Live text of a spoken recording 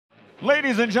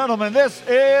Ladies and gentlemen, this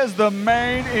is the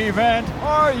main event.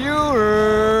 Are you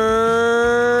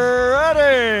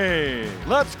ready?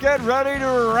 Let's get ready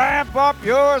to ramp up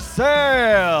your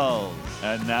sales.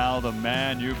 And now the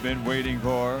man you've been waiting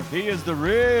for. He is the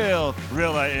real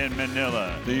Thrilla in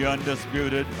Manila. The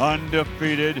undisputed,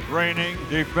 undefeated, reigning,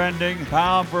 defending,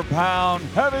 pound for pound,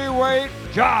 heavyweight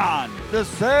John, the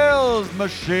sales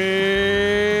machine,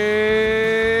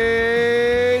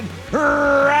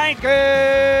 Rankins.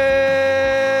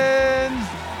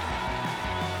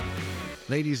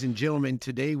 Ladies and gentlemen,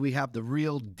 today we have the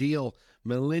real deal.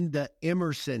 Melinda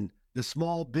Emerson, the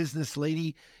small business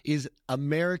lady, is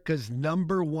America's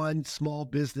 #1 small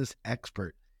business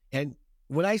expert. And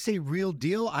when I say real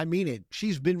deal, I mean it.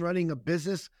 She's been running a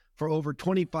business for over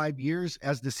 25 years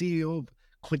as the CEO of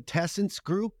Quintessence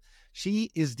Group.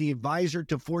 She is the advisor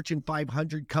to Fortune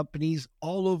 500 companies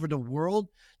all over the world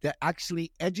that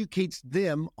actually educates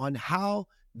them on how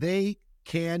they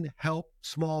can help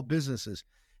small businesses.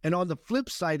 And on the flip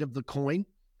side of the coin,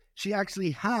 she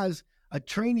actually has a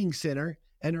training center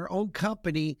and her own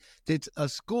company that's a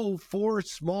school for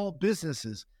small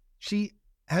businesses. She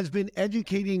has been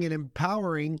educating and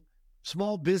empowering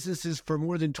small businesses for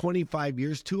more than 25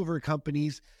 years. 2 of her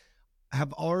companies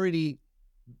have already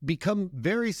become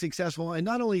very successful. And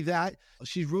not only that,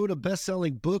 she wrote a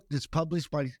best-selling book that's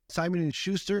published by Simon &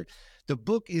 Schuster. The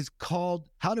book is called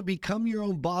How to Become Your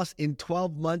Own Boss in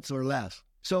 12 Months or Less.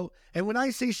 So, and when I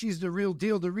say she's the real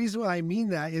deal, the reason why I mean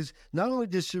that is not only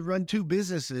does she run 2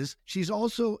 businesses, she's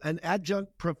also an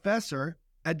adjunct professor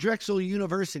at Drexel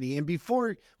University. And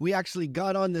before we actually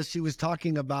got on this, she was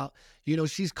talking about,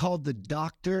 she's called the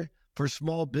doctor for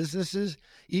small businesses,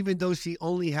 even though she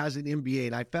only has an MBA.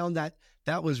 And I found that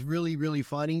was really, really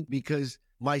funny because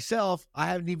myself, I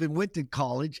haven't even went to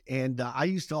college. And I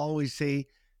used to always say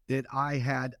that I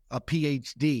had a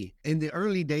PhD in the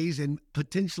early days, and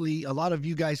potentially a lot of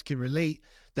you guys can relate.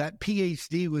 That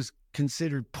PhD was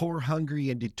considered poor, hungry,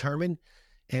 and determined.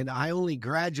 And I only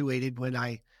graduated when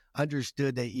I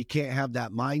understood that you can't have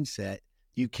that mindset.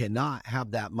 You cannot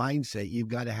have that mindset. You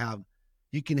can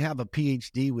have a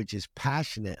PhD, which is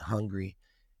passionate, hungry,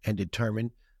 and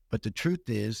determined. But the truth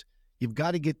is, you've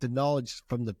got to get the knowledge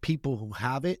from the people who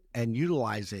have it and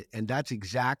utilize it. And that's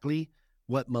exactly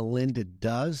what Melinda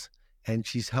does. And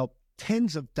she's helped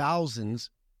tens of thousands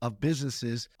of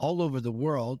businesses all over the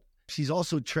world. She's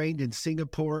also trained in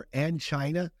Singapore and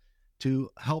China to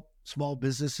help small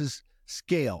businesses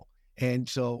scale. And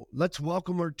so let's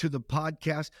welcome her to the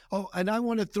podcast. Oh, and I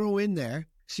want to throw in there,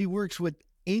 she works with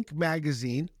Inc.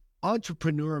 magazine,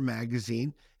 Entrepreneur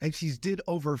magazine, and she's did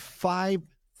over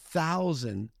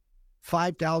 5,000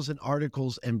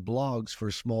 articles and blogs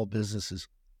for small businesses.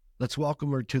 Let's welcome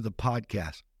her to the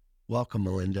podcast. Welcome,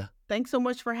 Melinda. Thanks so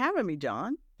much for having me,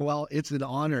 John. Well, it's an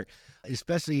honor.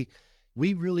 Especially,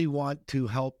 we really want to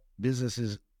help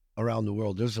businesses around the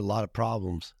world. There's a lot of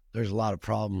problems. But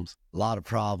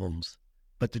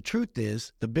the truth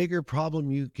is, the bigger problem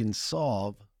you can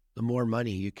solve, the more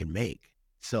money you can make.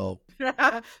 So,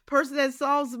 person that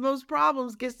solves the most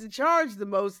problems gets to charge the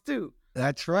most too.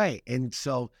 That's right. And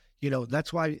so,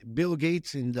 that's why Bill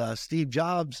Gates and Steve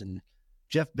Jobs and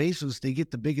Jeff Bezos, they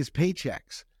get the biggest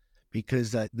paychecks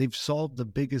because they've solved the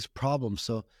biggest problems.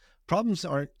 So problems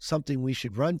aren't something we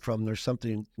should run from. They're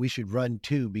something we should run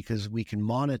to because we can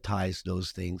monetize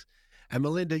those things. And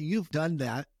Melinda, you've done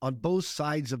that on both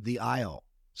sides of the aisle.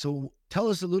 So tell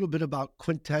us a little bit about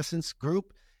Quintessence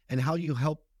Group and how you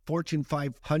help Fortune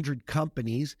 500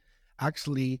 companies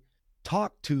actually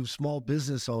talk to small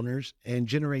business owners and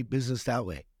generate business that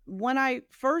way. When I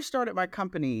first started my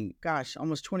company,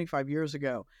 almost 25 years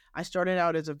ago, I started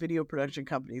out as a video production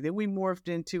company. Then we morphed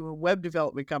into a web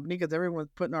development company because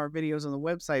everyone's putting our videos on the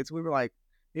websites. We were like,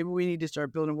 maybe we need to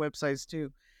start building websites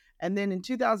too. And then in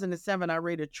 2007, I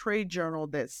read a trade journal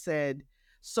that said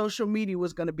social media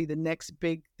was going to be the next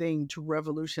big thing to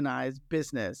revolutionize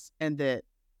business. And that,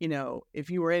 if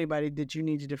you were anybody, that you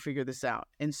needed to figure this out.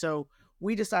 And so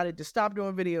we decided to stop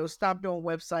doing videos, stop doing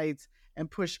websites, and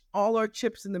push all our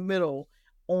chips in the middle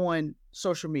on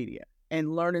social media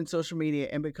and learning social media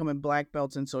and becoming black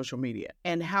belts in social media.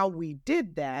 And how we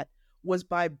did that was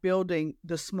by building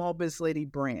the Small Biz Lady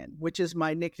brand, which is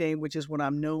my nickname, which is what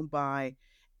I'm known by.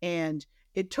 And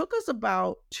it took us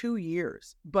about 2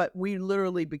 years, but we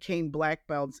literally became black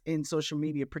belts in social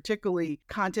media, particularly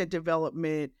content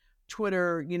development,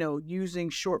 Twitter, using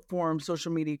short form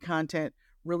social media content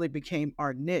really became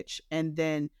our niche. And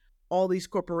then all these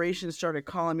corporations started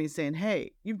calling me saying,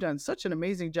 hey, you've done such an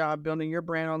amazing job building your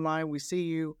brand online. We see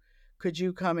you. Could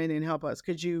you come in and help us?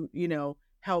 Could you,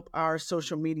 help our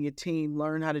social media team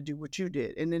learn how to do what you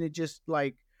did? And then it just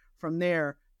from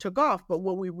there took off. But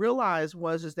what we realized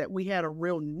is that we had a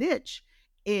real niche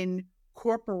in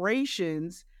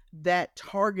corporations that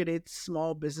targeted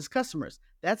small business customers.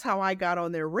 That's how I got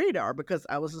on their radar, because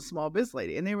I was a small biz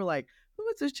lady. And they were like, who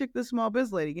is this chick, this small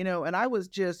biz lady? And I was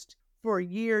just, for a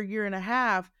year and a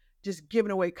half, just giving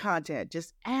away content,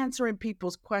 just answering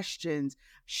people's questions,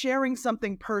 sharing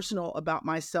something personal about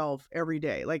myself every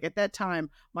day. Like at that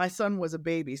time, my son was a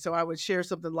baby. So I would share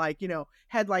something like,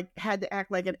 had to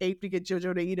act like an ape to get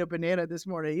Jojo to eat a banana this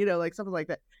morning, like something like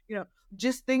that,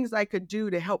 just things I could do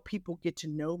to help people get to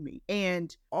know me.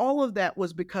 And all of that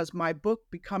was because my book,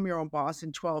 Become Your Own Boss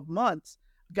in 12 Months,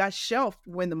 got shelved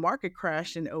when the market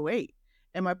crashed in 2008.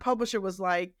 And my publisher was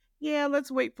like, yeah, let's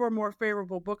wait for a more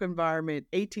favorable book environment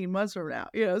 18 months from now.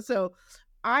 So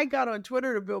I got on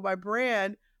Twitter to build my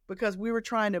brand because we were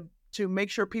trying to make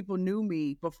sure people knew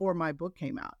me before my book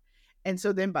came out. And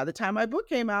so then by the time my book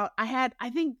came out, I had,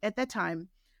 I think at that time,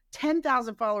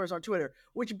 10,000 followers on Twitter,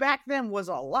 which back then was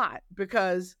a lot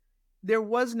because there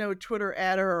was no Twitter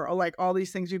adder or like all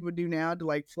these things people do now to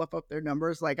like fluff up their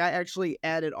numbers. Like I actually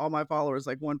added all my followers,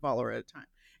 like one follower at a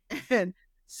time. And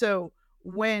so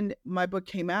when my book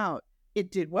came out, it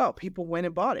did well. People went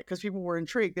and bought it because people were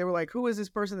intrigued. They were like, who is this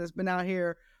person that's been out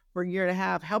here for a year and a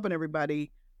half helping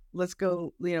everybody? Let's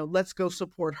go, let's go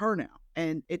support her now.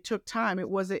 And it took time. It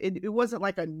wasn't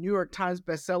like a New York Times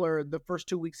bestseller the first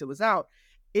 2 weeks it was out.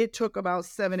 It took about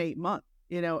 7-8 months,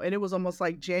 and it was almost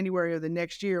like January of the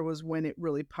next year was when it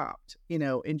really popped, in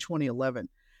 2011.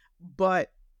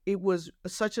 But it was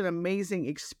such an amazing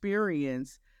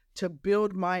experience to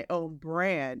build my own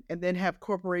brand and then have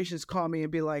corporations call me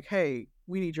and be like, hey,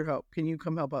 we need your help. Can you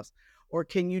come help us? Or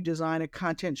can you design a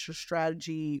content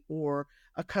strategy or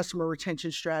a customer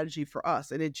retention strategy for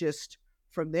us? And it just,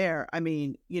 from there,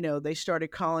 they started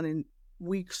calling, and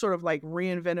we sort of like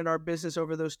reinvented our business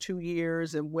over those 2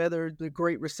 years and weathered the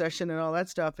Great Recession and all that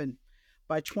stuff. And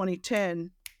by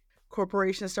 2010,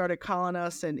 corporations started calling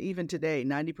us, and even today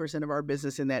 90% of our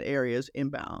business in that area is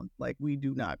inbound. Like we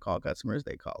do not call customers,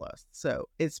 they call us. So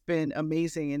it's been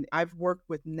amazing. And I've worked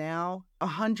with now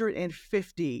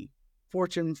 150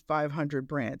 Fortune 500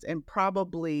 brands and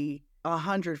probably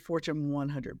 100 Fortune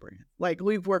 100 brands. Like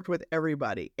we've worked with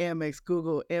everybody: Amex,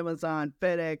 Google, Amazon,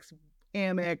 FedEx,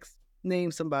 Amex,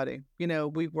 name somebody.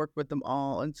 We've worked with them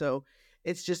all. And so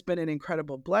it's just been an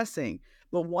incredible blessing.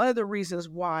 But one of the reasons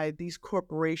why these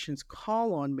corporations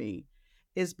call on me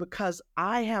is because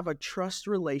I have a trust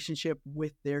relationship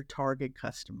with their target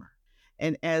customer.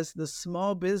 And as the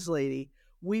small biz lady,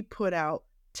 we put out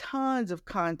tons of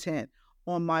content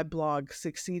on my blog,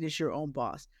 Succeed as Your Own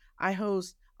Boss. I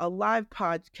host a live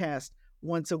podcast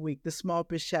once a week, the Small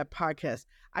Biz Chat podcast.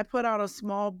 I put out a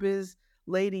Small Biz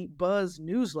Lady Buzz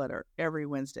newsletter every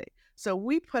Wednesday. So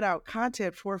we put out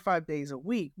content 4 or 5 days a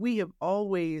week. We have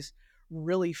always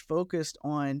really focused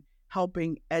on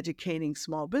helping educating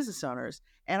small business owners.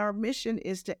 And our mission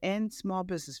is to end small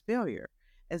business failure.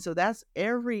 And so that's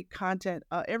every content,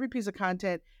 every piece of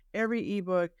content, every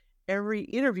ebook, every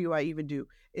interview I even do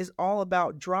is all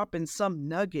about dropping some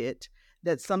nugget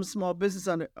that some small business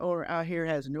owner out here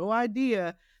has no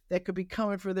idea that could be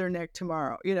coming for their neck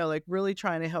tomorrow. Like really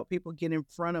trying to help people get in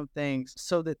front of things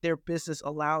so that their business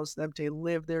allows them to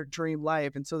live their dream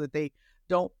life, and so that they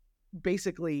don't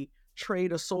basically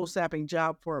trade a soul-sapping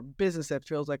job for a business that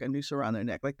feels like a noose around their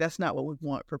neck. Like that's not what we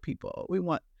want for people. We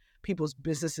want people's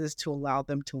businesses to allow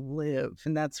them to live.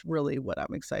 And that's really what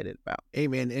I'm excited about.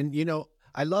 Amen. And,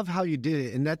 I love how you did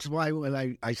it. And that's why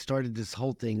when I started this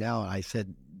whole thing out, I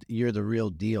said, you're the real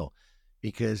deal.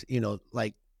 Because,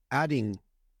 like adding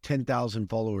 10,000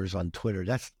 followers on Twitter,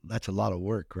 that's a lot of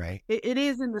work, right? It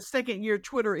is in the second year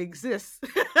Twitter exists.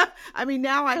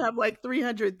 Now I have like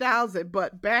 300,000,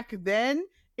 but back then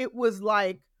it was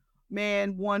like,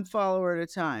 man, one follower at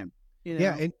a time.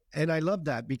 Yeah, and I love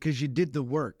that because you did the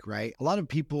work, right? A lot of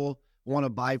people want to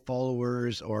buy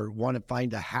followers or want to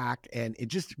find a hack, and it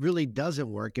just really doesn't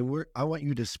work. And I want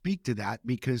you to speak to that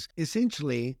because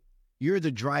essentially you're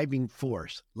the driving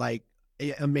force. Like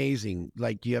amazing.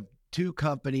 Like you have 2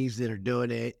 companies that are doing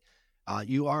it.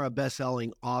 You are a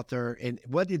best-selling author. And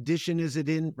what edition is it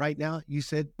in right now, you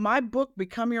said? My book,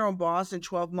 Become Your Own Boss in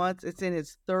 12 Months, it's in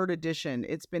its 3rd edition.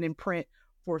 It's been in print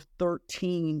for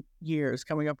 13 years,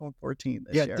 coming up on 14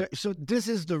 this year. So this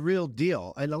is the real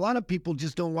deal. And a lot of people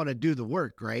just don't want to do the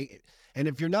work, right? And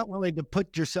if you're not willing to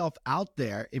put yourself out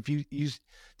there, if you use,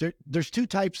 there's 2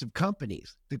 types of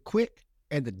companies, the quick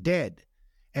and the dead.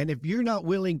 And if you're not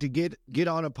willing to get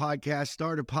on a podcast,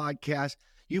 start a podcast,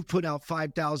 you've put out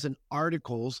 5,000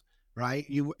 articles, right?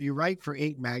 You write for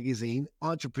Inc. magazine,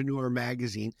 Entrepreneur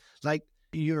magazine, like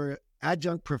you're an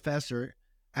adjunct professor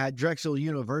at Drexel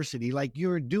University. Like,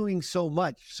 you're doing so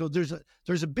much. So there's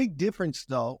a big difference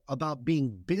though about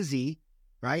being busy,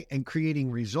 right, and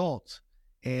creating results.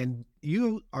 And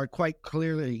you are quite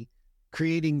clearly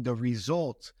creating the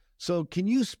results. So can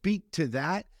you speak to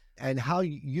that and how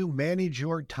you manage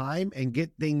your time and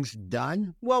get things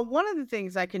done? Well, one of the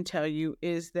things I can tell you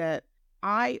is that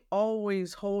I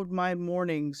always hold my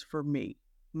mornings for me,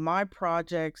 my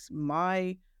projects,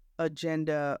 my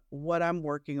agenda, what I'm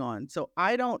working on. So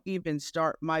I don't even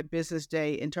start my business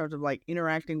day in terms of like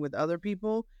interacting with other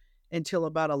people until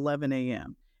about 11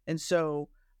 a.m. And so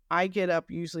I get up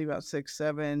usually about 6,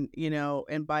 7,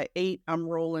 and by 8, I'm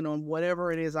rolling on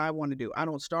whatever it is I want to do. I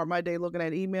don't start my day looking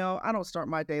at email. I don't start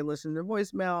my day listening to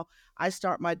voicemail. I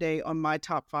start my day on my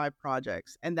top 5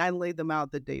 projects, and I lay them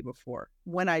out the day before.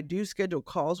 When I do schedule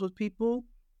calls with people,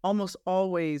 almost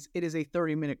always it is a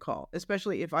 30-minute call,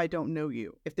 especially if I don't know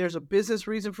you. If there's a business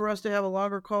reason for us to have a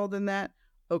longer call than that,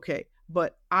 okay.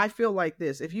 But I feel like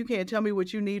this: if you can't tell me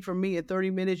what you need from me in 30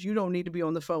 minutes, you don't need to be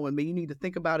on the phone with me. You need to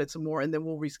think about it some more, and then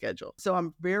we'll reschedule. So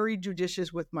I'm very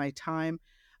judicious with my time.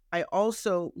 I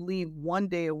also leave one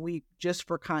day a week just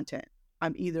for content.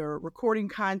 I'm either recording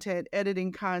content,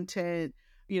 editing content,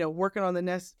 working on the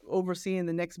next, overseeing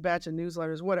the next batch of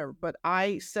newsletters, whatever. But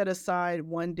I set aside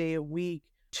one day a week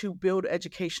to build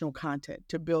educational content,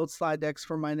 to build slide decks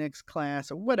for my next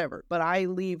class or whatever. But I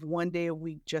leave one day a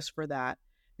week just for that.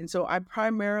 And so I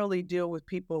primarily deal with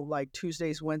people like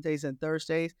Tuesdays, Wednesdays, and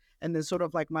Thursdays. And then sort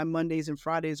of like my Mondays and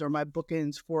Fridays are my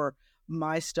bookends for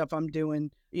my stuff I'm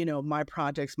doing, my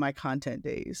projects, my content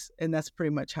days. And that's pretty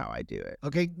much how I do it.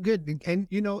 Okay, good. And,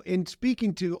 in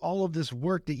speaking to all of this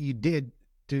work that you did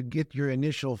to get your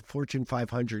initial Fortune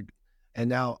 500, and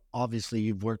now obviously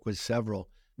you've worked with several,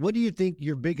 what do you think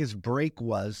your biggest break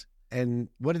was? And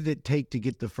what did it take to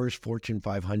get the first Fortune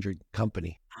 500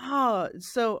 company?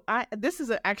 So this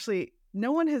is actually,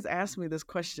 no one has asked me this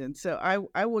question. So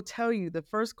I will tell you, the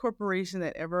first corporation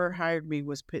that ever hired me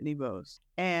was Pitney Bowes.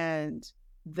 And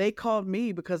they called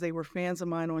me because they were fans of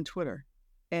mine on Twitter.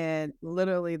 And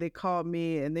literally they called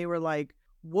me and they were like,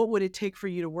 what would it take for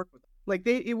you to work with them? Like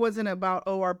it wasn't about,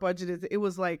 our budget is, it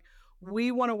was like,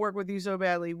 we want to work with you so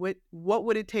badly. What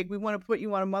would it take? We want to put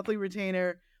you on a monthly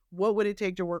retainer. What would it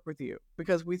take to work with you?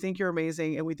 Because we think you're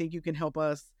amazing and we think you can help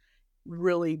us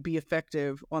really be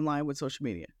effective online with social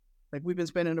media. Like, we've been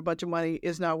spending a bunch of money.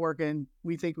 It's not working.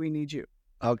 We think we need you.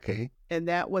 Okay. And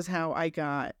that was how I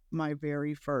got my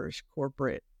very first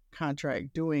corporate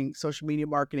contract doing social media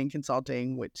marketing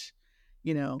consulting, which,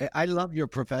 I love your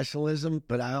professionalism,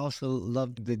 but I also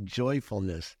love the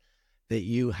joyfulness that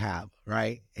you have,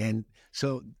 right? And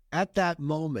so at that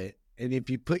moment, and if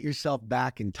you put yourself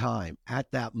back in time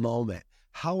at that moment,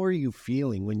 how are you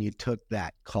feeling when you took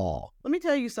that call? Let me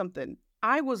tell you something.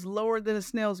 I was lower than a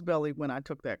snail's belly when I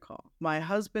took that call. My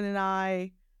husband and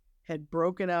I had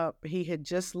broken up. He had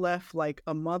just left like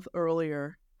a month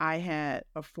earlier. I had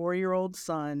a 4-year-old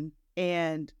son,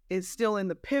 and it's still in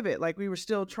the pivot. Like, we were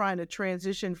still trying to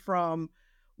transition from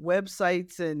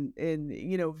websites and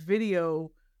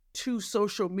video to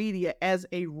social media as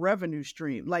a revenue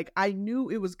stream. Like, I knew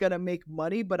it was going to make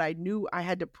money, but I knew I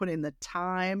had to put in the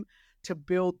time to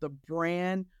build the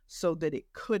brand so that it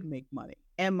could make money.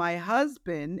 And my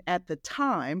husband at the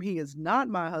time, he is not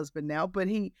my husband now, but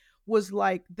he was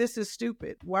like, this is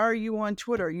stupid. Why are you on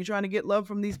Twitter? Are you trying to get love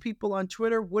from these people on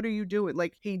Twitter? What are you doing?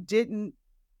 Like, he didn't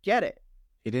get it.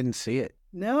 He didn't see it.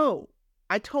 No.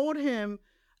 I told him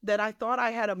that I thought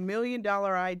I had $1 million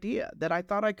idea, that I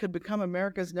thought I could become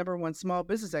America's #1 small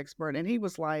business expert. And he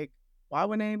was like, why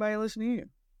wouldn't anybody listen to you?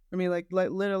 I mean, like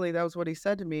literally, that was what he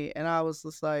said to me. And I was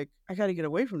just like, I got to get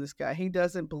away from this guy. He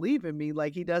doesn't believe in me.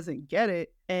 Like, he doesn't get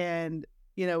it. And,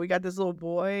 we got this little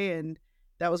boy, and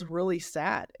that was really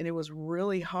sad. And it was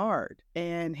really hard.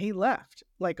 And he left.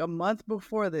 Like, a month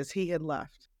before this, he had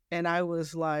left. And I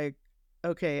was like,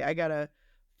 okay, I got to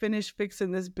finish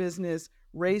fixing this business,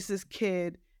 raise this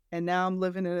kid. And now I'm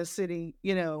living in a city,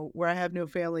 where I have no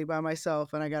family by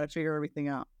myself, and I got to figure everything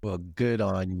out. Well, good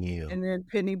on you. And then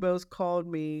Pitney Bowes called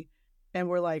me and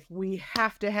we're like, we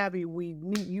have to have you.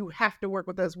 You have to work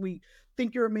with us. We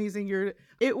think you're amazing.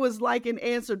 It was like an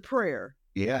answered prayer.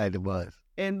 Yeah, it was.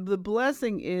 And the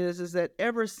blessing is that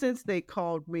ever since they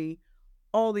called me,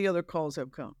 all the other calls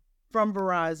have come from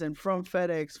Verizon, from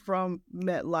FedEx, from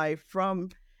MetLife, from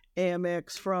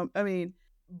Amex,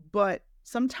 but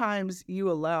sometimes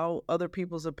you allow other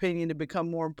people's opinion to become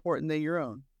more important than your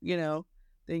own,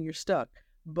 then you're stuck.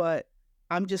 But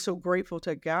I'm just so grateful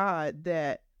to God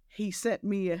that he sent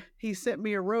me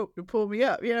a rope to pull me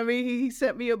up. You know what I mean? He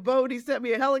sent me a boat. He sent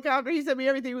me a helicopter. He sent me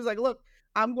everything. He was like, look,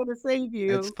 I'm going to save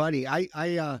you. It's funny. I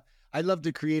I love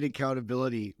to create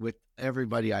accountability with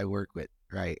everybody I work with,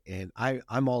 right? And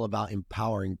I'm all about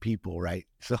empowering people, right?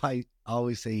 So I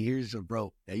always say, here's a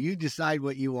rope. Now you decide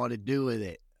what you want to do with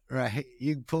it, right?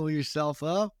 You can pull yourself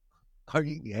up or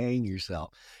you can hang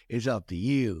yourself. It's up to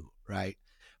you, right?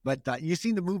 But you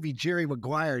seen the movie Jerry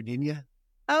Maguire, didn't you?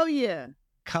 Oh, yeah.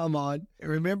 Come on.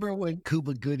 Remember when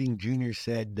Cuba Gooding Jr.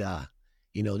 said, this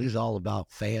is all about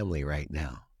family right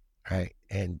now, right?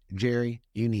 And Jerry,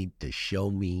 you need to show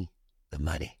me the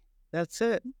money, That's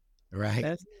it. right?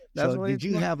 That's So what did it's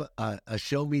you about. have a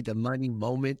show me the money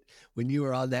moment when you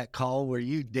were on that call where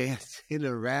you dancing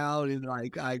around and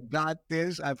like, I got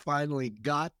this, I finally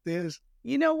got this?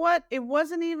 You know what? It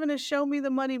wasn't even a show me the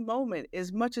money moment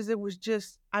as much as it was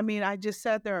just, I just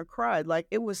sat there and cried. Like,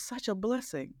 it was such a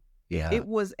blessing. Yeah. It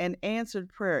was an answered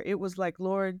prayer. It was like,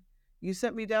 Lord, you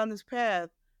sent me down this path.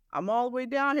 I'm all the way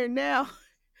down here now.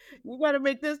 You got to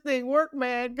make this thing work,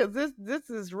 man, because this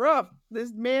is rough.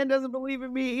 This man doesn't believe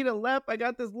in me. He done left. I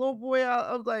got this little boy out.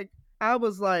 I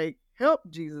was like, help,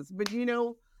 Jesus. But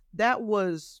that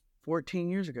was 14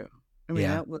 years ago.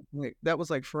 Yeah. That was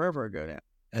like forever ago now.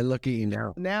 And look at you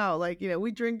now. Now,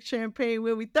 we drink champagne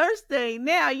when we thirsty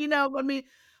now,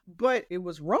 but it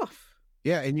was rough.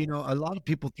 Yeah. And a lot of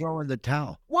people throw in the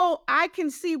towel. Well, I can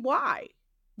see why,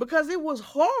 because it was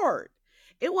hard.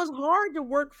 It was hard to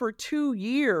work for 2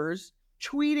 years,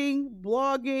 tweeting,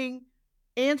 blogging,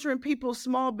 answering people's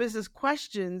small business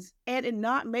questions and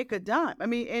not make a dime.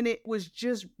 And it was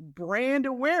just brand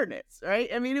awareness, right?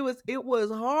 It was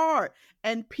hard.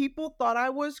 And people thought I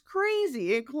was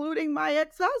crazy, including my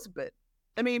ex-husband.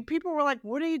 People were like,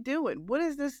 what are you doing? What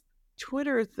is this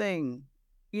Twitter thing?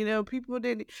 People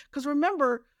didn't, because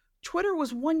remember, Twitter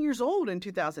was 1 year old in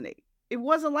 2008. It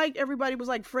wasn't like everybody was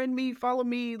like, friend me, follow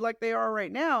me like they are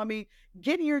right now.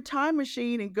 Get in your time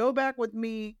machine and go back with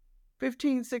me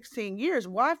 15, 16 years.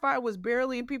 Wi-Fi was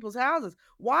barely in people's houses.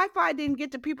 Wi-Fi didn't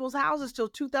get to people's houses till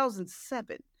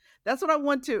 2007. That's what I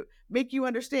want to make you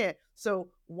understand. So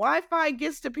Wi-Fi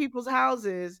gets to people's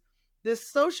houses. This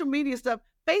social media stuff,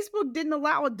 Facebook didn't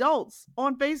allow adults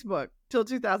on Facebook till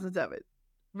 2007.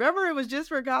 Remember, it was just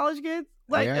for college kids?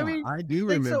 I do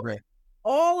remember it.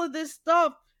 All of this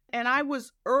stuff. And I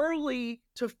was early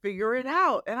to figure it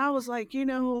out. And I was like,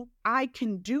 I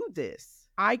can do this.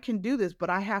 But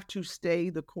I have to stay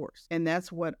the course. And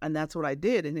that's what I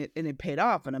did. And it paid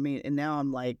off. And now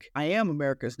I'm like, I am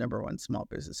America's #1 small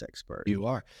business expert. You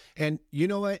are. And you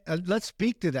know what? Let's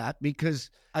speak to that because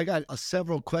I got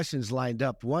several questions lined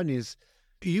up. One is,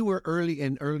 you were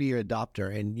an earlier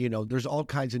adopter and, there's all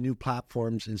kinds of new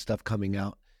platforms and stuff coming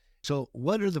out. So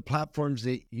what are the platforms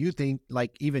that you think,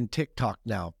 like even TikTok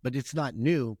now, but it's not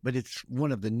new, but it's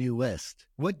one of the newest?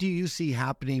 What do you see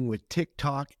happening with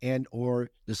TikTok and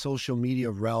or the social media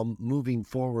realm moving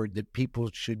forward that people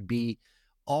should be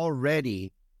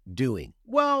already doing?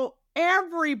 Well,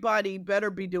 everybody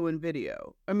better be doing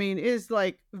video. It's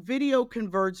like video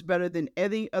converts better than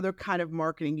any other kind of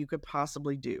marketing you could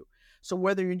possibly do. So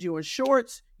whether you're doing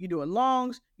shorts, you're doing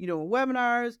longs, you're doing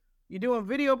webinars, you're doing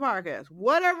video podcasts,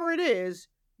 whatever it is,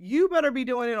 you better be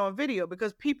doing it on video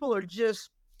because people just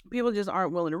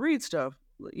aren't willing to read stuff.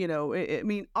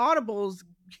 Audible's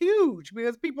huge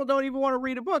because people don't even want to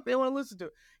read a book. They want to listen to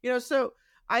it. So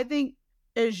I think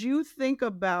as you think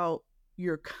about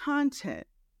your content,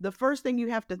 the first thing you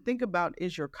have to think about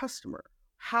is your customer.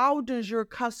 How does your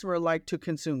customer like to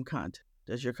consume content?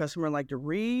 Does your customer like to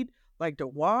read, like to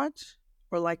watch,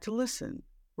 or like to listen,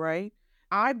 right?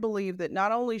 I believe that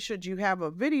not only should you have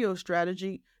a video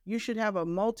strategy, you should have a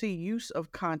multi-use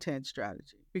of content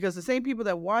strategy because the same people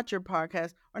that watch your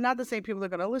podcast are not the same people that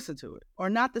are going to listen to it or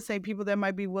not the same people that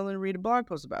might be willing to read a blog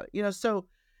post about it. So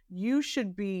you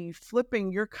should be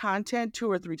flipping your content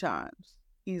 2 or 3 times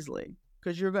easily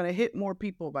because you're going to hit more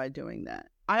people by doing that.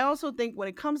 I also think when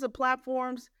it comes to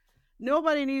platforms,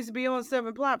 nobody needs to be on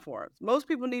 7 platforms. Most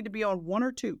people need to be on 1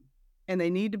 or 2. And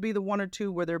they need to be the 1 or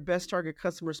 2 where their best target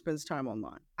customer spends time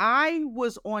online. I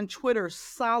was on Twitter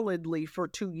solidly for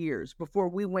 2 years before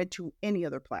we went to any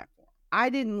other platform. I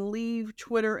didn't leave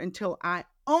Twitter until I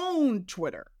owned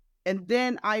Twitter. And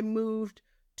then I moved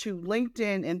to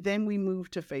LinkedIn and then we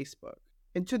moved to Facebook.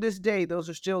 And to this day, those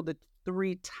are still the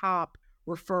 3 top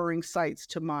referring sites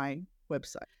to my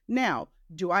website. Now,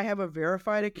 do I have a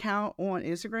verified account on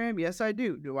Instagram? Yes, I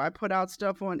do. Do I put out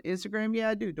stuff on Instagram? Yeah,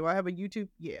 I do. Do I have a YouTube?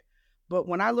 Yeah. But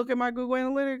when I look at my Google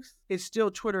Analytics, it's still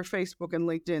Twitter, Facebook, and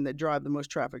LinkedIn that drive the most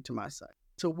traffic to my site.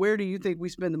 So where do you think we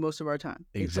spend the most of our time?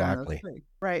 Exactly.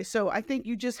 Right. So I think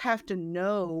you just have to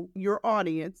know your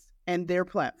audience and their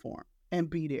platform and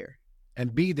be there.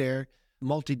 And be there.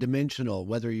 multidimensional,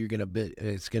 whether you're going to be,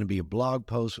 it's going to be a blog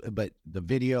post, but the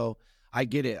video, I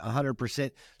get it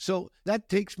 100%. So that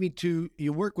takes me to,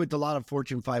 you work with a lot of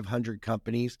Fortune 500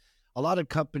 companies, a lot of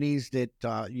companies that,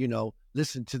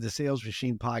 listen to the Sales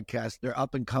Machine podcast. They're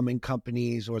up and coming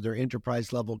companies or they're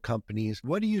enterprise level companies.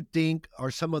 What do you think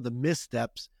are some of the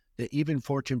missteps that even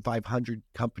Fortune 500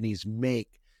 companies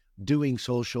make doing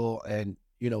social and,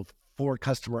 for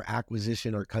customer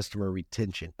acquisition or customer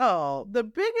retention? Oh, the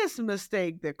biggest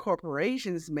mistake that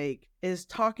corporations make is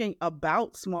talking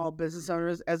about small business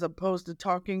owners as opposed to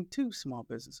talking to small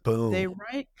business. Boom. They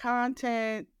write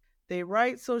content, they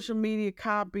write social media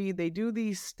copy, they do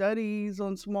these studies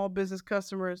on small business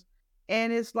customers,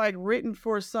 and it's like written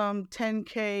for some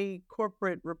 10K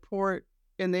corporate report,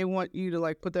 and they want you to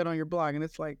like put that on your blog, and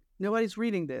it's like, nobody's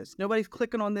reading this. Nobody's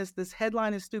clicking on this. This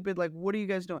headline is stupid. Like, what are you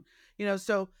guys doing?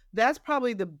 So that's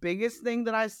probably the biggest thing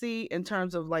that I see in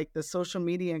terms of like the social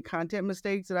media and content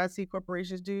mistakes that I see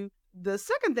corporations do. The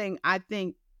second thing, I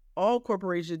think all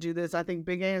corporations do this, I think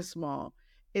big and small,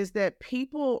 is that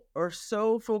people are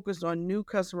so focused on new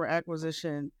customer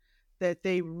acquisition that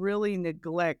they really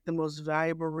neglect the most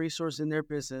valuable resource in their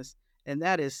business. And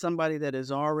that is somebody that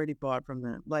has already bought from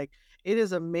them. Like, it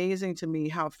is amazing to me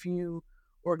how few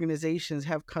organizations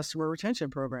have customer retention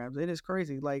programs. It is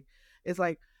crazy. Like, it's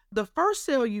like the first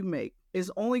sale you make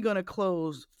is only going to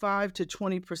close 5 to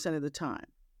 20% of the time.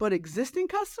 But existing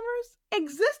customers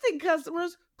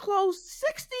close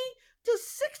 60 to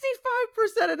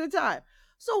 65% of the time.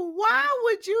 So why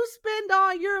would you spend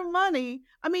all your money?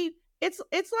 I mean, it's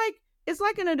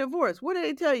like in a divorce. What did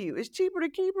they tell you? It's cheaper to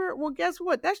keep her? Well, guess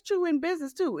what? That's true in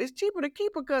business too. It's cheaper to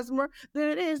keep a customer than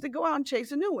it is to go out and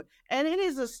chase a new one. And it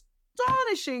is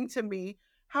astonishing to me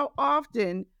how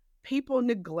often people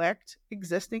neglect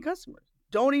existing customers.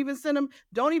 Don't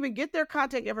even get their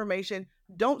contact information.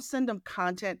 Don't send them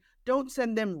content. Don't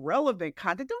send them relevant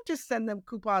content. Don't just send them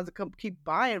coupons to come keep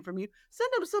buying from you. Send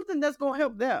them something that's going to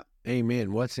help them.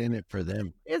 Amen. What's in it for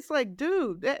them? It's like,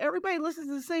 dude, everybody listens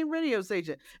to the same radio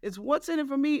station. It's what's in it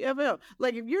for me, FM.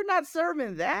 Like, if you're not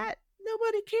serving that,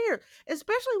 nobody cares,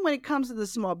 especially when it comes to the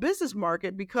small business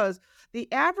market, because the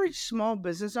average small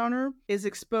business owner is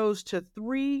exposed to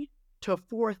 3,000 to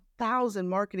 4,000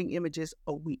 marketing images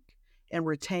a week and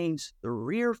retains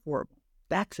 3 or 4 of them.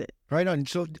 That's it. Right on.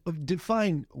 So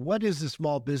define, what is a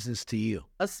small business to you?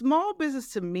 A small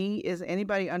business to me is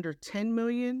anybody under 10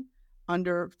 million,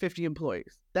 under 50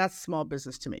 employees. That's small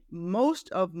business to me.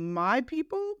 Most of my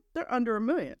people, they're under $1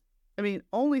 million. I mean,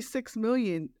 only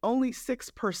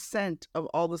 6% of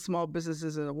all the small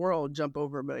businesses in the world jump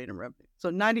over $1 million in revenue.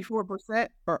 So 94%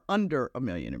 are under $1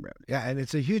 million in revenue. Yeah, and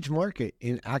it's a huge market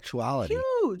in actuality.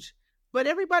 Huge. But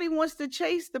everybody wants to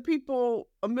chase the people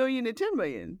 $1 million to 10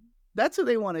 million. That's who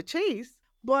they want to chase.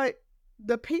 But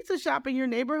the pizza shop in your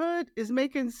neighborhood is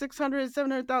making $600,000,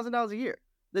 $700,000 a year.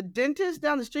 The dentist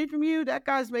down the street from you, that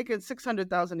guy's making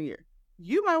 $600,000 a year.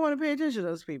 You might want to pay attention to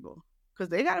those people because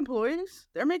they got employees.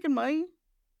 They're making money.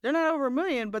 They're not over $1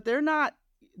 million, but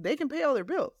they can pay all their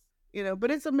bills.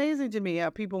 But it's amazing to me how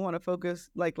people want to focus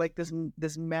like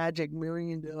this magic $1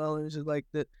 million is like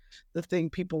the thing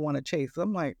people want to chase.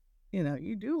 I'm like,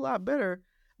 you do a lot better.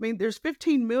 I mean, there's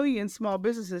 15 million small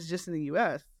businesses just in the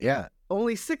U.S. Yeah.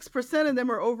 Only 6% of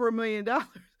them are over $1 million.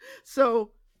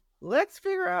 So let's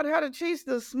figure out how to chase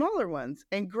those smaller ones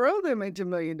and grow them into $1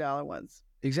 million ones.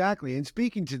 Exactly. And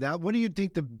speaking to that, what do you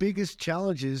think the biggest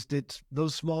challenges that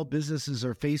those small businesses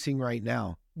are facing right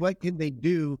now? What can they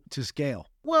do to scale?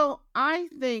 Well, I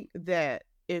think that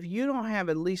if you don't have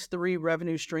at least 3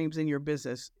 revenue streams in your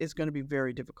business, it's going to be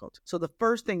very difficult. So the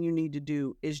first thing you need to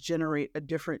do is generate a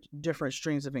different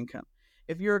streams of income.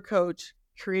 If you're a coach,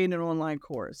 create an online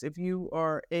course. If you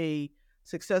are a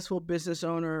successful business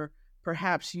owner,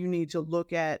 perhaps you need to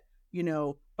look at,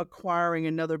 acquiring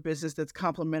another business that's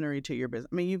complementary to your business.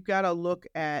 I mean, you've got to look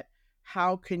at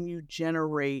how can you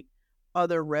generate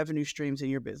other revenue streams in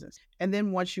your business. And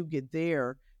then once you get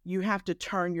there, you have to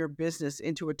turn your business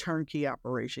into a turnkey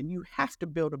operation. You have to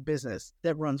build a business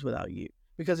that runs without you.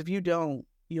 Because if you don't,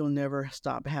 you'll never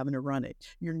stop having to run it.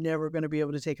 You're never going to be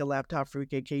able to take a laptop for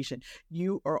vacation.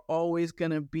 You are always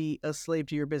going to be a slave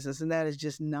to your business. And that is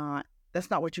just that's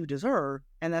not what you deserve.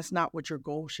 And that's not what your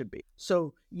goal should be.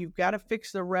 So you've got to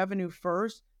fix the revenue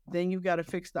first. Then you've got to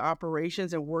fix the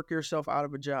operations and work yourself out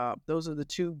of a job. Those are the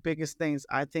 2 biggest things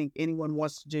I think anyone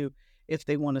wants to do if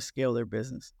they want to scale their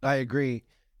business. I agree.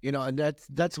 And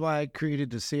that's why I created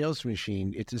the Sales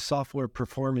Machine. It's a software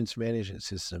performance management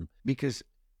system because,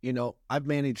 I've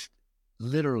managed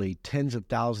literally tens of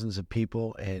thousands of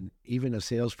people and even a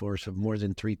sales force of more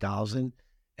than 3,000.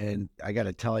 And I got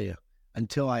to tell you,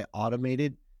 until I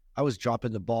automated I was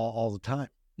dropping the ball all the time,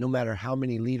 no matter how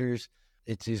many liters.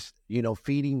 It's just,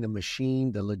 feeding the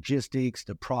machine, the logistics,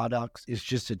 the products, it's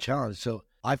just a challenge. So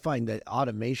I find that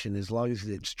automation, as long as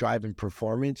it's driving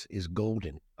performance, is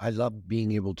golden. I love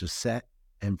being able to set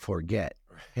and forget,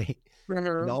 right?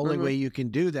 The only way you can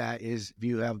do that is if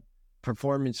you have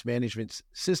performance management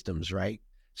systems, right?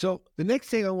 So the next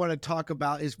thing I want to talk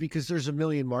about is, because there's a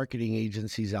million marketing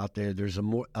agencies out there. There's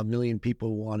a million people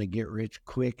who want to get rich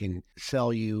quick and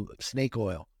sell you snake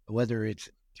oil, whether it's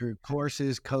through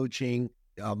courses, coaching,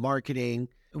 marketing.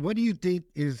 What do you think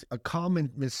is a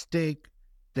common mistake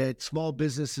that small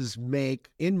businesses make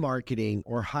in marketing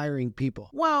or hiring people?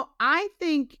 Well, I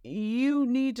think you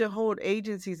need to hold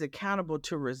agencies accountable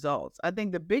to results. I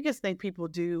think the biggest thing people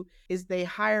do is they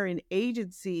hire an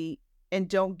agency and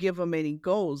don't give them any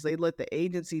goals. They let the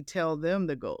agency tell them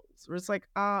the goals. It's like,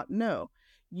 no,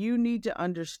 you need to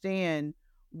understand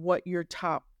what your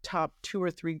top 2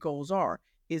 or 3 goals are.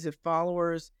 Is it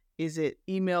followers? Is it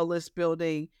email list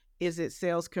building? Is it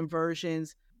sales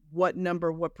conversions? What number,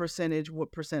 what percentage,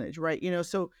 right?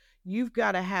 So you've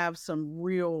got to have some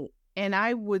real, and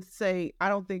I would say, I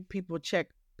don't think people check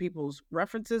people's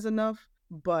references enough,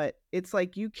 but it's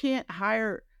like, you can't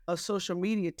hire a social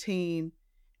media team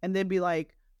and then be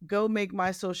like, go make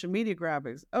my social media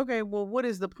graphics. Okay, well, what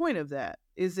is the point of that?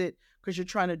 Is it because you're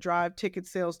trying to drive ticket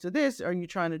sales to this? Are you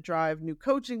trying to drive new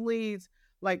coaching leads?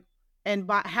 Like, and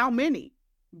by how many?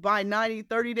 By 90,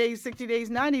 30 days, 60 days,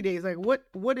 90 days. Like,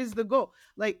 what is the goal?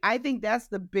 Like, I think that's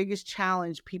the biggest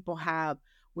challenge people have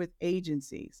with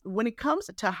agencies. When it comes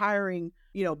to hiring,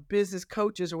 business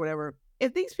coaches or whatever,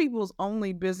 if these people's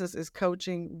only business is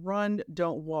coaching, run,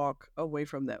 don't walk away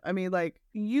from them. I mean, like,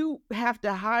 you have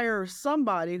to hire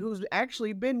somebody who's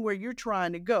actually been where you're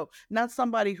trying to go, not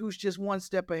somebody who's just one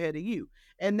step ahead of you.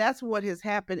 And that's what has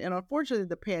happened. And unfortunately,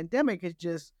 the pandemic has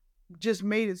just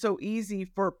made it so easy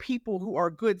for people who are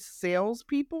good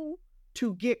salespeople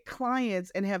to get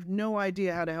clients and have no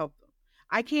idea how to help them.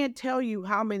 I can't tell you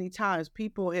how many times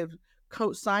people have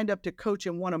signed up to coach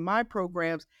in one of my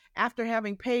programs after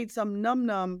having paid some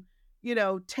num,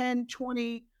 $10,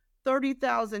 $20,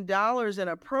 $30,000 in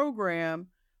a program,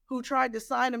 who tried to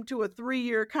sign them to a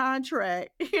 3-year contract.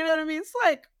 You know what I mean? It's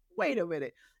like, wait a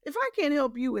minute. If I can't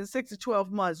help you in 6 to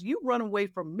 12 months, you run away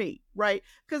from me, right?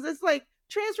 Because it's like,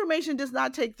 transformation does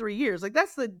not take 3 years. Like,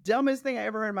 that's the dumbest thing I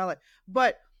ever heard in my life.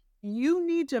 But you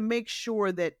need to make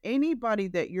sure that anybody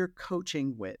that you're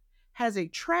coaching with has a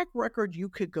track record you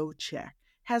could go check.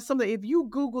 Has something, if you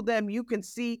Google them, you can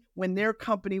see when their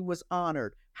company was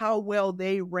honored, how well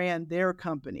they ran their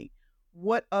company,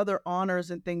 what other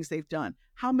honors and things they've done,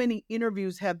 how many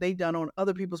interviews have they done on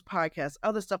other people's podcasts,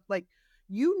 other stuff. Like,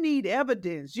 you need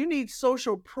evidence, you need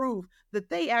social proof that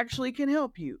they actually can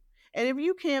help you. And if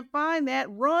you can't find that,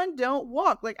 run, don't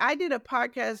walk. Like, I did a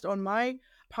podcast on my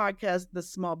podcast, the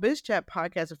Small Biz Chat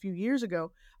podcast, a few years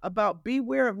ago, about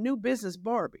beware of new business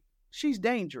Barbie. She's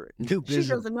dangerous. She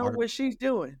doesn't know what she's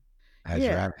doing. That's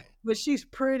right. But she's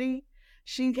pretty.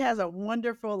 She has a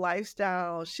wonderful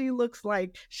lifestyle. She looks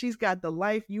like she's got the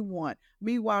life you want.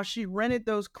 Meanwhile, she rented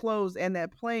those clothes and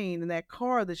that plane and that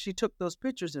car that she took those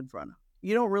pictures in front of.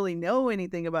 You don't really know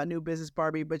anything about new business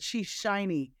Barbie, but she's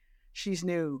shiny. She's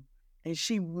new. And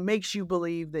she makes you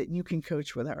believe that you can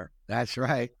coach with her. That's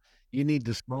right. You need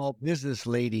the small business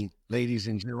lady, ladies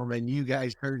and gentlemen. You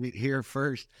guys heard it here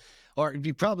first. Or if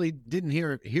you probably didn't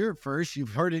hear it here first,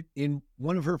 you've heard it in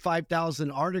one of her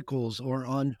 5,000 articles or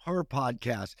on her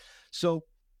podcast. So,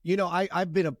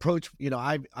 I've been approached,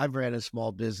 I've ran a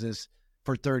small business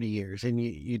for 30 years, and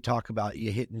you talk about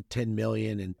you hitting 10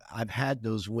 million, and I've had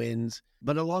those wins.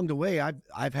 But along the way,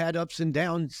 I've had ups and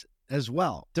downs as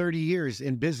well. 30 years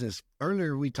in business.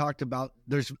 Earlier, we talked about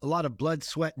there's a lot of blood,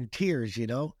 sweat, and tears,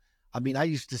 I mean, I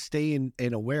used to stay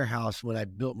in a warehouse when I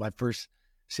built my first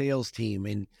sales team,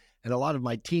 and a lot of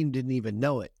my team didn't even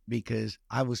know it, because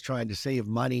I was trying to save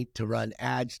money to run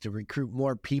ads, to recruit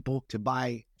more people, to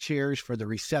buy chairs for the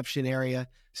reception area,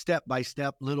 step by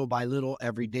step, little by little,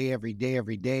 every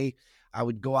day. I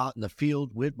would go out in the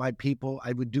field with my people.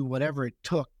 I would do whatever it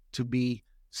took to be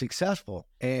successful.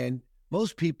 And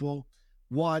most people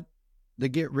want to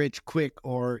get rich quick,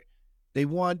 or they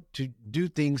want to do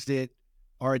things that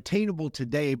are attainable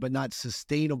today, but not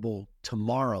sustainable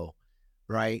tomorrow,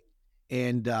 right?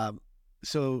 And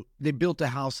so they built a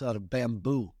house out of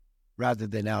bamboo rather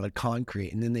than out of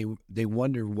concrete. And then they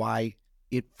wonder why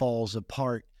it falls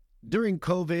apart. During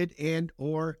COVID and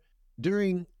or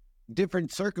during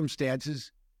different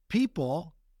circumstances,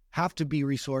 people have to be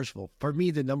resourceful. For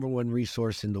me, the number one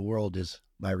resource in the world is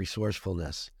my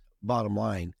resourcefulness, bottom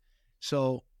line.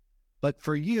 So, but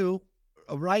for you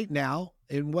right now,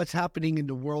 and what's happening in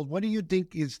the world, what do you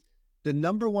think is the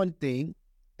number one thing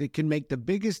that can make the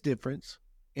biggest difference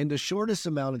in the shortest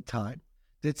amount of time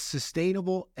that's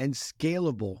sustainable and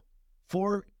scalable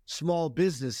for small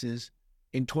businesses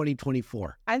in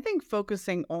 2024? I think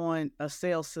focusing on a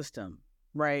sales system,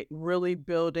 right? Really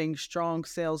building strong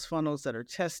sales funnels that are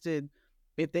tested.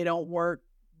 If they don't work,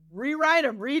 rewrite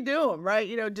them, redo them,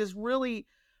 right? Just really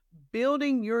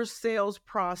building your sales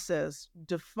process,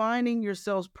 defining your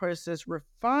sales process,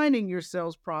 refining your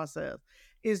sales process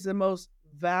is the most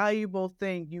valuable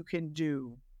thing you can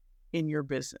do in your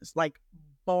business, like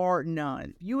bar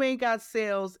none. You ain't got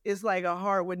sales, it's like a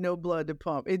heart with no blood to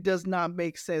pump. It does not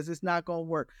make sense. It's not going to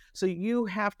work. So you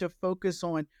have to focus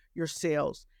on your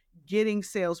sales, getting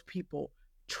salespeople,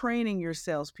 training your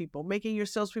salespeople, making your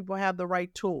salespeople have the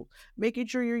right tools, making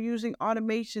sure you're using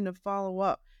automation to follow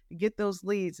up, to get those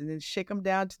leads, and then shake them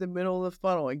down to the middle of the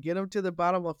funnel and get them to the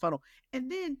bottom of the funnel.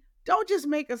 And then don't just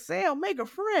make a sale, make a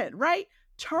friend, right?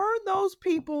 Turn those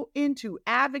people into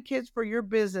advocates for your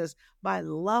business by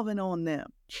loving on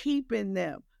them, keeping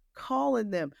them, calling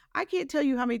them. I can't tell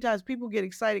you how many times people get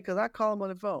excited because I call them on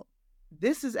the phone.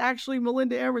 This is actually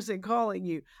Melinda Emerson calling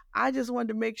you. I just wanted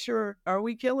to make sure, are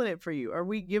we killing it for you? Are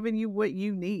we giving you what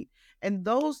you need? And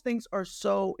those things are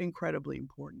so incredibly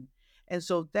important. And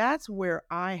so that's where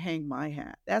I hang my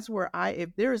hat. That's where if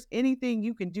there's anything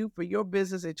you can do for your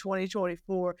business in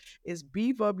 2024 is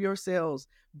beef up your sales,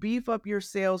 beef up your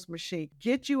sales machine,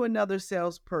 get you another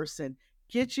salesperson,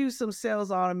 get you some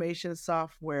sales automation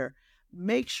software.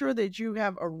 Make sure that you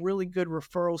have a really good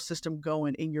referral system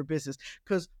going in your business.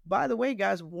 Because, by the way,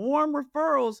 guys, warm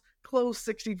referrals close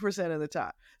 60% of the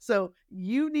time. So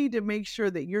you need to make sure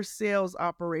that your sales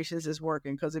operations is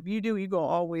working. Because if you do, you're going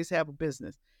to always have a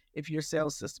business if your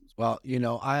sales systems. Well,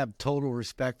 I have total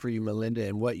respect for you, Melinda,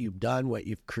 and what you've done, what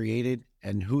you've created,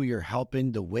 and who you're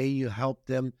helping, the way you help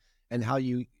them, and how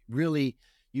you really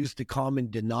use the common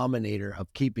denominator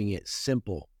of keeping it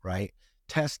simple, right?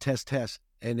 Test, test, test.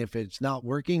 And if it's not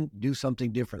working, do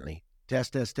something differently.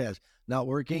 Test, test, test. Not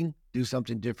working, do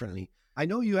something differently. I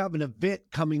know you have an event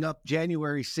coming up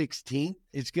January 16th.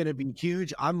 It's going to be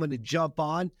huge. I'm going to jump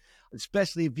on,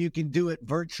 especially if you can do it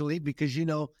virtually, because,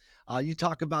 you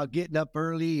talk about getting up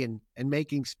early and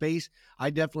making space.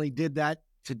 I definitely did that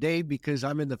today because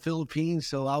I'm in the Philippines.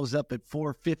 So I was up at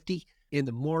 4:50 in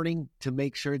the morning to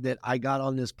make sure that I got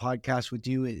on this podcast with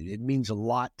you. It means a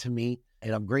lot to me.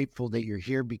 And I'm grateful that you're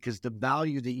here because the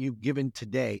value that you've given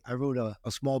today, I wrote a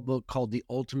small book called The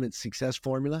Ultimate Success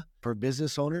Formula for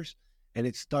Business Owners. And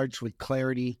it starts with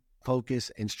clarity, focus,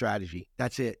 and strategy.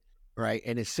 That's it, right?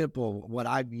 And it's simple. What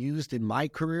I've used in my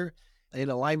career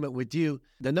in alignment with you,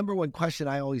 the number one question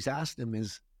I always ask them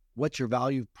is, what's your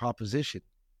value proposition?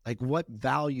 Like, what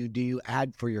value do you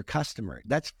add for your customer?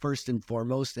 That's first and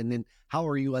foremost. And then how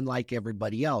are you unlike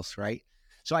everybody else, right?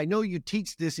 So I know you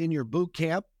teach this in your boot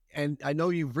camp, and I know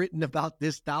you've written about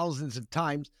this thousands of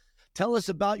times. Tell us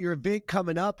about your event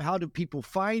coming up. How do people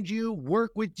find you,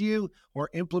 work with you, or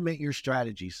implement your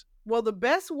strategies? Well, the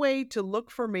best way to look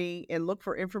for me and look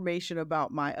for information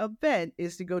about my event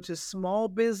is to go to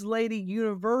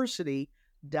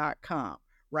smallbizladyuniversity.com,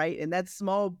 right? And that's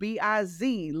small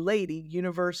B-I-Z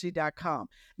ladyuniversity.com.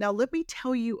 Now, let me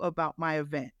tell you about my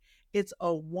event. It's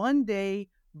a one-day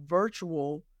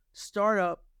virtual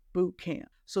startup boot camp.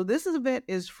 So this event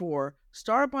is for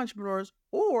startup entrepreneurs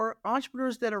or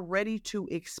entrepreneurs that are ready to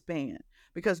expand.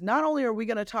 Because not only are we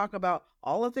going to talk about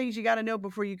all the things you got to know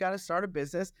before you got to start a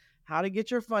business, how to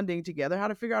get your funding together, how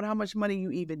to figure out how much money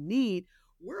you even need,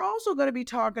 we're also going to be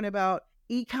talking about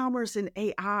e-commerce and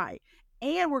AI.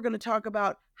 And we're going to talk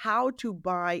about how to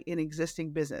buy an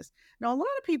existing business. Now, a lot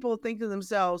of people think to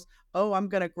themselves, oh, I'm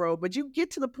going to grow, but you get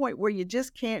to the point where you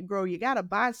just can't grow. You got to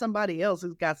buy somebody else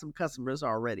who's got some customers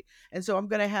already. And so I'm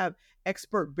going to have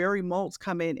expert Barry Maltz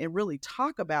come in and really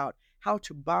talk about how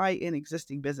to buy an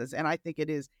existing business. And I think it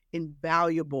is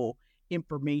invaluable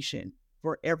information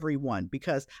for everyone,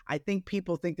 because I think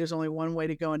people think there's only one way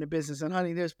to go into business. And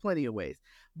honey, there's plenty of ways.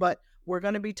 But we're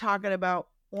going to be talking about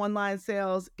online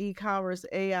sales, e-commerce,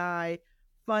 AI,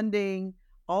 funding,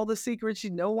 all the secrets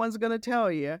no one's going to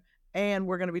tell you. And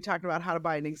we're going to be talking about how to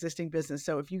buy an existing business.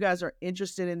 So if you guys are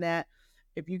interested in that,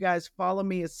 if you guys follow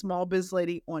me as Small Biz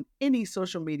Lady on any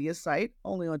social media site,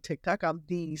 only on TikTok, I'm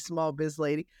the Small Biz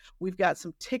Lady. We've got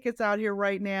some tickets out here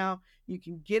right now. You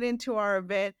can get into our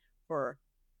event for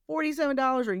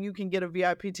 $47, or you can get a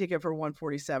VIP ticket for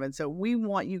 $147. So we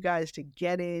want you guys to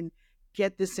get in,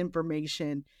 get this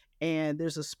information. And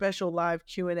there's a special live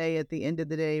Q&A at the end of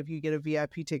the day if you get a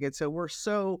VIP ticket. So we're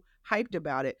so hyped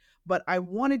about it. But I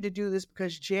wanted to do this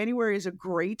because January is a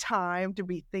great time to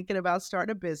be thinking about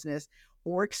starting a business.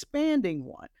 or expanding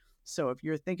one. So if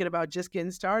you're thinking about just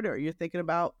getting started or you're thinking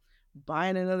about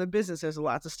buying another business, there's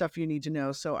lots of stuff you need to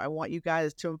know. So I want you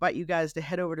guys to invite you guys to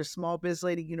head over to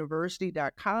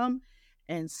smallbizladyuniversity.com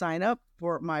and sign up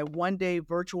for my one-day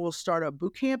virtual startup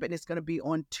bootcamp. And it's going to be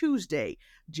on Tuesday,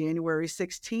 January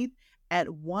 16th at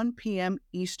 1 p.m.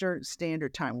 Eastern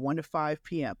Standard Time, 1 to 5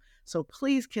 p.m. So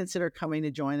please consider coming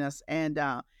to join us. And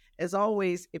as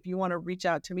always, if you want to reach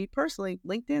out to me personally,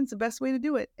 LinkedIn's the best way to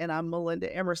do it. And I'm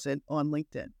Melinda Emerson on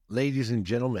LinkedIn. Ladies and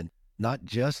gentlemen, not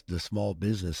just the small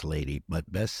business lady,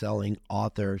 but best-selling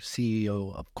author,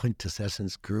 CEO of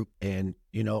Quintessence Group, and,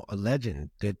 a legend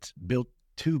that's built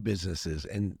 2 businesses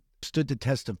and stood the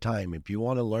test of time. If you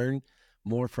want to learn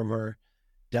more from her,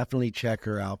 definitely check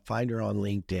her out. Find her on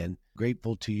LinkedIn.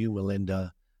 Grateful to you,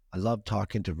 Melinda. I love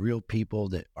talking to real people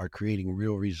that are creating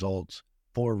real results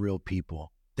for real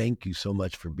people. Thank you so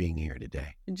much for being here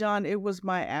today. John, it was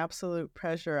my absolute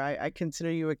pleasure. I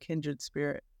consider you a kindred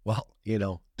spirit. Well,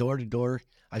 door to door.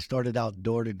 I started out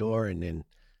door to door and then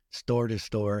store to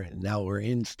store, and now we're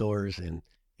in stores, and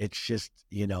it's just,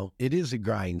 it is a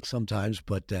grind sometimes,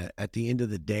 but at the end of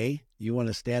the day, you want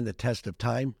to stand the test of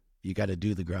time, you got to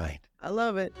do the grind. I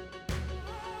love it.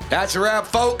 That's a wrap,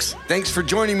 folks. Thanks for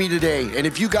joining me today. And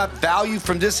if you got value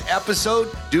from this episode,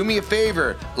 do me a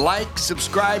favor, like,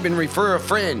 subscribe, and refer a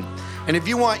friend. And if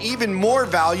you want even more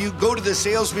value, go to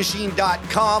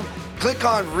thesalesmachine.com, click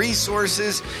on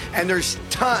resources, and there's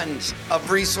tons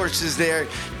of resources there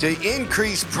to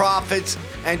increase profits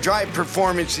and drive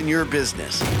performance in your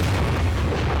business.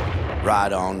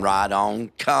 Right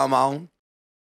on, come on.